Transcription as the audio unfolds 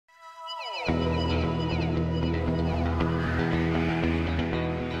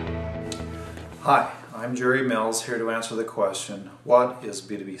Hi, I'm Jerry Mills, here to answer the question, what is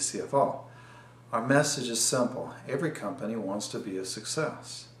B2B CFO? Our message is simple. Every company wants to be a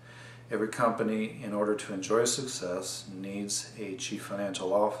success. Every company, in order to enjoy success, needs a chief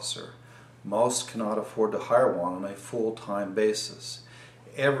financial officer. Most cannot afford to hire one on a full-time basis.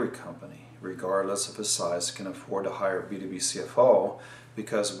 Every company, regardless of its size, can afford to hire a B2B CFO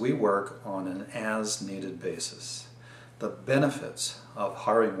because we work on an as-needed basis. The benefits of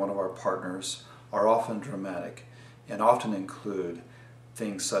hiring one of our partners are often dramatic and often include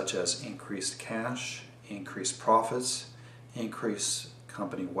things such as increased cash, increased profits, increased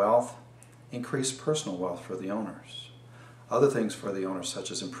company wealth, increased personal wealth for the owners. Other things for the owners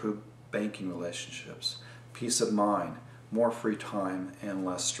such as improved banking relationships, peace of mind, more free time, and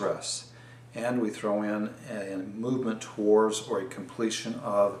less stress. And we throw in a movement towards or a completion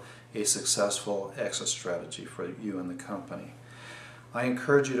of a successful exit strategy for you and the company. I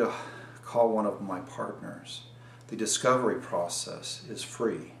encourage you to call one of my partners. The discovery process is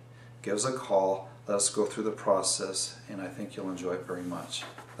free. Give us a call, let us go through the process, and I think you'll enjoy it very much.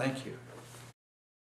 Thank you.